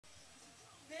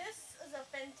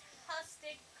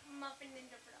make muffin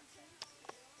ninja productions.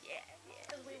 Yeah.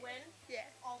 Because we win.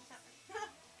 Yeah. All the time.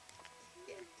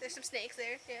 Yeah. There's some snakes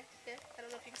there. Yeah. I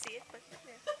don't know if you can see it, but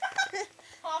yeah.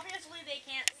 Obviously, they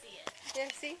can't see it.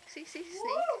 Yeah. See, snake.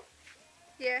 Woo!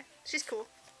 Yeah. She's cool.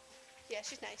 Yeah,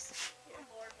 she's nice. I'm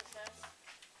bored with this.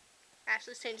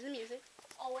 Ashley's changing the music.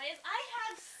 Always. I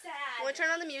have sad. Want to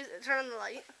turn on the music? Turn on the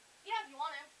light. Yeah, if you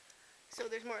want to. So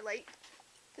there's more light.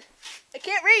 I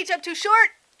can't reach. I'm too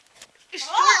short. You're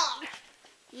short. Ah!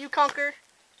 You conquer.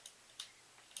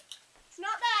 It's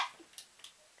not that.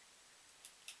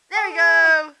 There we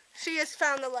go. She has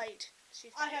found the light.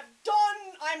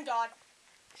 I'm God.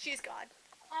 She is God.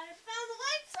 I have found the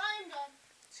lights. I am God.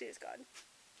 She is God.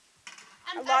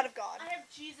 A lot of God. I have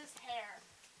Jesus hair.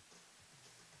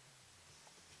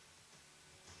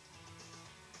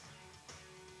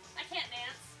 I can't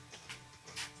dance.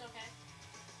 It's okay.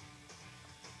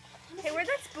 Hey, where'd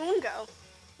that spoon go?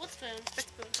 What spoon? That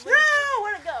spoon. No!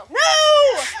 Where'd it go? No!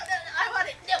 I want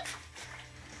it. No.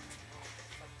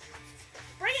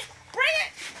 Bring it. Bring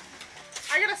it.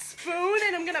 I got a spoon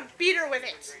and I'm gonna beat her with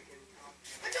it.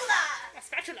 Spatula. A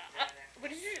spatula. What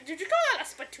did you call that? A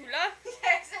spatula?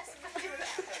 Yes, a spatula.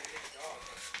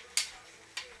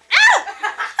 Ow!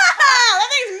 That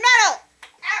thing's metal.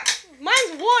 Ow.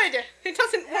 Mine's wood. It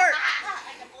doesn't work.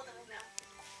 I can hold it now.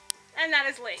 And that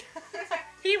is Lee.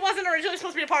 He wasn't originally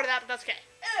supposed to be a part of that, but that's okay.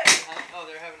 Oh,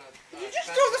 they're having a. You just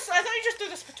threw this. I thought you just threw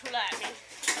the spatula at me.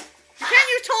 You can't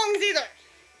use tongs either.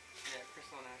 Yeah,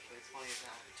 Crystal and Ashley, it's funny as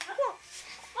hell. Come on.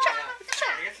 Yeah.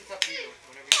 I guess it's up to you.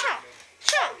 Whenever you want to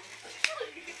go.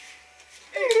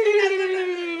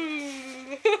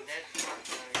 That's not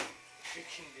good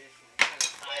condition. Kind of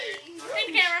tired. Take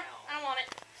the camera. I don't want it.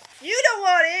 You don't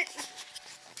want it.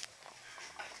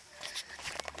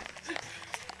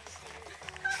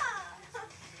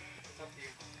 It's up to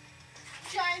you.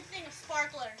 Giant thing of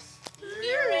sparklers.